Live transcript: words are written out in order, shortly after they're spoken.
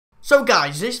So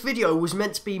guys, this video was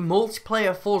meant to be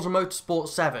multiplayer Forza Motorsport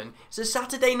 7. It's a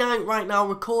Saturday night right now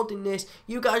recording this.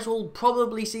 You guys will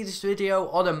probably see this video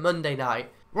on a Monday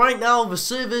night. Right now the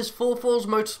servers for Forza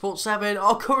Motorsport 7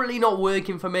 are currently not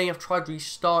working for me. I've tried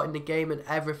restarting the game and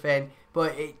everything,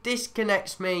 but it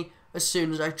disconnects me as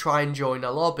soon as I try and join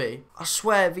a lobby. I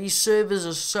swear these servers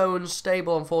are so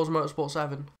unstable on Forza Motorsport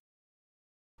 7.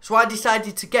 So I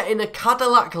decided to get in a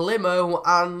Cadillac limo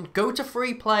and go to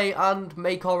free play and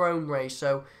make our own race.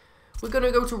 So we're going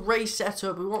to go to race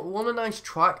setup. We want a nice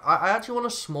track. I actually want a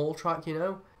small track, you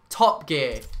know. Top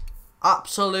Gear.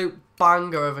 Absolute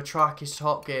banger of a track is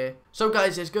Top Gear. So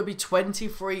guys, there's going to be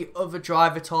 23 other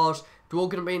drivatars. They're all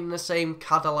going to be in the same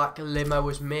Cadillac limo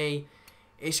as me.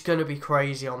 It's going to be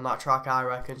crazy on that track, I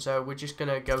reckon. So we're just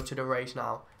going to go to the race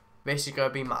now. This is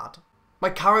going to be mad. My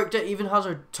character even has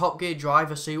a Top Gear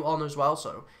driver suit on as well,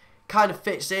 so kind of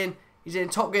fits in. He's in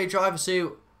Top Gear driver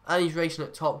suit and he's racing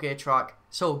at Top Gear track.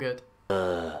 It's all good.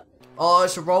 Oh,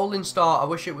 it's a rolling start. I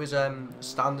wish it was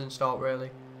standing start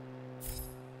really.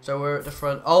 So we're at the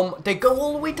front. Oh, they go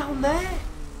all the way down there.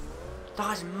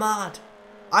 That's mad.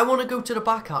 I want to go to the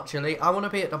back actually. I want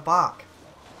to be at the back.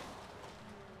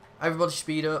 Everybody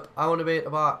speed up. I want to be at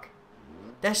the back.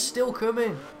 They're still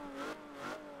coming.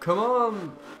 Come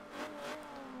on.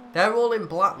 They're all in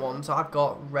black ones. I've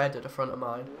got red at the front of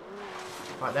mine.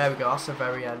 Right, there we go. That's the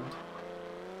very end.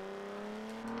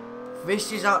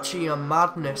 This is actually a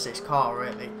madness, this car,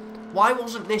 really. Why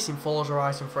wasn't this in Forza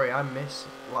Horizon 3? I miss,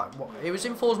 like, what? It was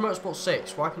in Forza Motorsport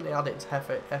 6. Why couldn't they add it to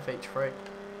FH3? They're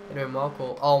doing well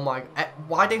cool. Oh my,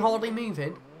 why are they hardly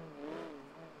moving?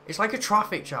 It's like a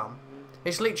traffic jam.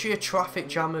 It's literally a traffic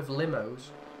jam of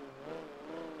limos.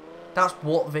 That's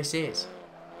what this is.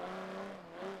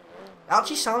 It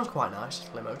actually sounds quite nice, this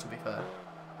limo, to be fair.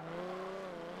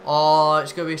 Oh,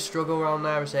 it's going to be a struggle around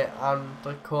there, is it? And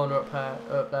the corner up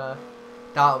there.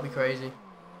 That'll be crazy.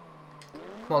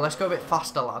 Come on, let's go a bit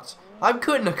faster, lads. I'm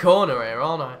cutting a corner here,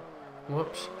 aren't I?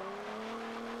 Whoops.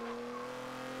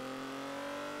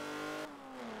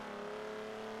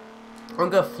 I'm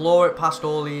going to floor it past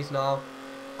all these now.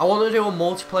 I want to do a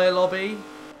multiplayer lobby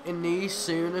in these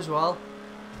soon as well.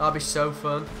 That'd be so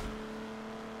fun.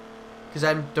 Because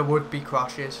then there would be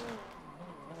crashes.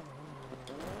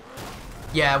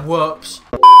 Yeah, whoops.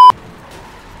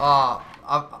 Ah,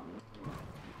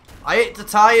 I hit the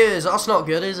tyres. That's not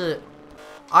good, is it?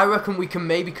 I reckon we can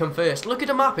maybe come first. Look at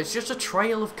the map. It's just a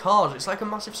trail of cars. It's like a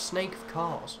massive snake of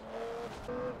cars.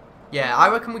 Yeah, I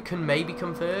reckon we can maybe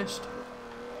come first.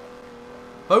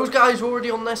 Those guys are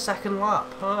already on their second lap.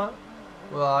 Huh?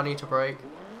 Well, I need to brake.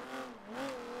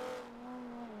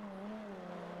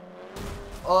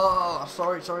 Oh,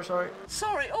 sorry.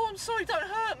 Sorry, oh, I'm sorry, don't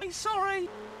hurt me, sorry.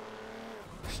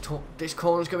 This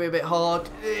corner's going to be a bit hard.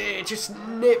 Just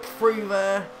nip through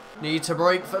there. Need to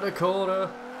brake for the corner.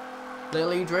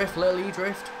 Little E-drift.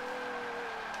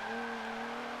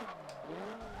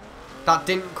 That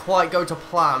didn't quite go to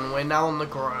plan. We're now on the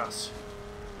grass.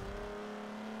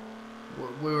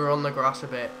 We were on the grass a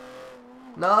bit.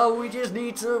 No, we just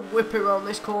need to whip it around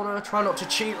this corner. Try not to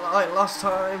cheat like last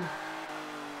time.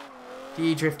 The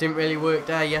E-drift didn't really work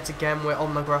there. Yet again, we're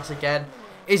on the grass again.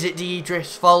 Is it the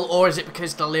E-drift's fault, or is it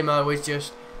because the limo is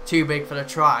just too big for the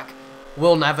track?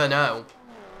 We'll never know.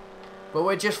 But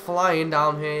we're just flying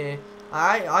down here.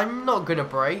 I'm not going to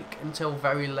brake until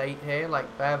very late here,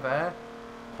 like there.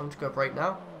 I'm just going to brake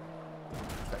now.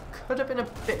 That could have been a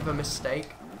bit of a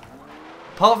mistake.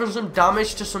 Apart from some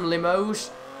damage to some limos,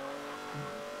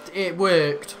 it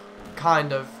worked. It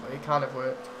kind of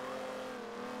worked.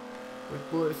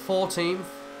 We're 14th.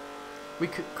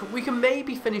 We can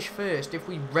maybe finish first if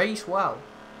we race well.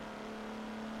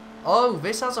 Oh,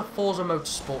 this has a Forza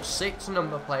Motorsport 6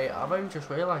 number plate. I've only just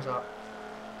realised that.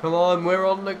 Come on, we're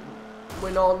not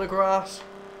on the grass.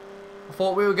 I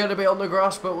thought we were going to be on the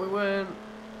grass, but we weren't.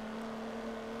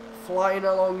 Flying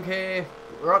along here.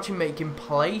 We're actually making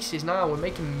places now. We're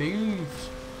making moves.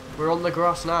 We're on the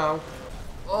grass now.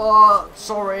 Oh,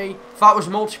 sorry. If that was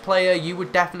multiplayer, you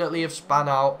would definitely have spun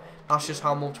out. That's just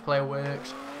how multiplayer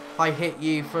works. If I hit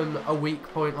you from a weak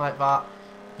point like that,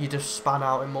 you just span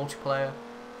out in multiplayer.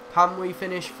 Can we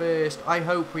finish first? I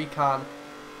hope we can.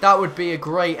 That would be a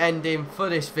great ending for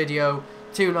this video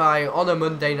tonight on a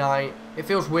Monday night. It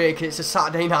feels weird because it's a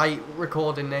Saturday night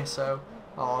recording this, so...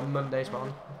 Oh, Mondays,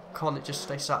 man. Can't it just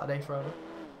stay Saturday forever?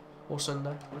 Or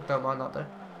Sunday? Don't mind that day.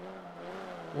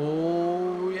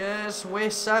 Oh, yes, we're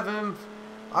 7th.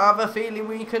 I have a feeling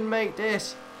we can make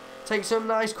this. Take some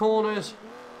nice corners.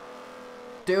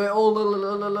 Do it all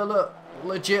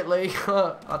legitly.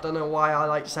 I don't know why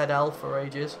I said L for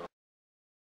ages.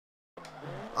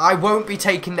 I won't be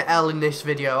taking the L in this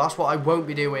video. That's what I won't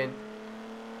be doing.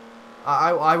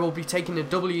 I will be taking the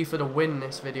W for the win in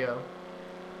this video.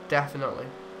 Definitely.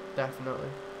 Definitely.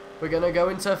 We're going to go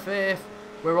into 5th.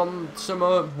 We're on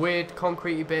some weird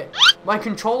concrete bit. My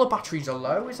controller batteries are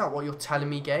low. Is that what you're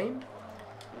telling me, game?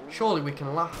 Surely we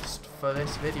can last for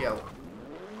this video.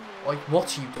 Oi,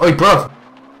 what are you doing? Oi, bruv!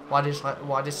 Why did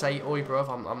I say oi, bruv?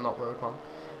 I'm not roadman.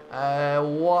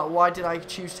 Why did I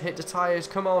choose to hit the tyres?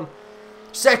 Come on.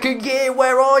 2nd gear,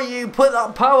 where are you? Put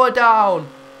that power down.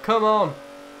 Come on.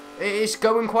 It's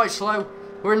going quite slow.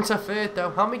 We're into 3rd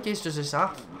though. How many gears does this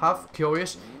have?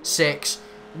 Curious. 6.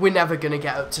 We're never going to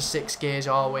get up to 6 gears,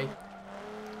 are we?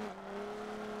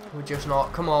 We're just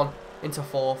not. Come on. Into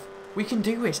 4th. We can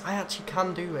do this. I actually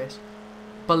can do this.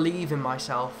 Believe in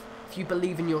myself. If you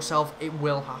believe in yourself, it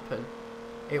will happen.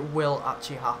 It will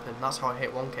actually happen. That's how I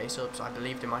hit 1k subs. I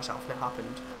believed in myself and it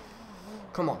happened.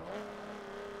 Come on.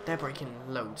 They're breaking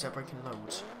loads. They're breaking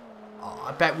loads. Oh,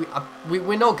 I bet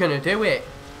we're not going to do it.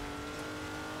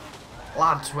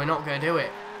 Lads, we're not going to do it.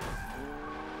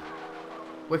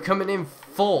 We're coming in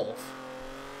 4th.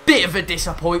 Bit of a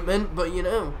disappointment, but you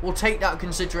know, we'll take that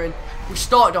considering we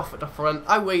started off at the front.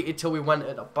 I waited till we went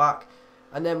at the back,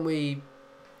 and then we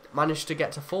managed to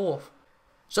get to 4th.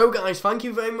 So guys, thank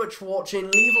you very much for watching.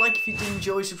 Leave a like if you did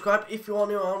enjoy, subscribe if you are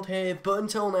new around here. But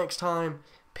until next time,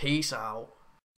 peace out.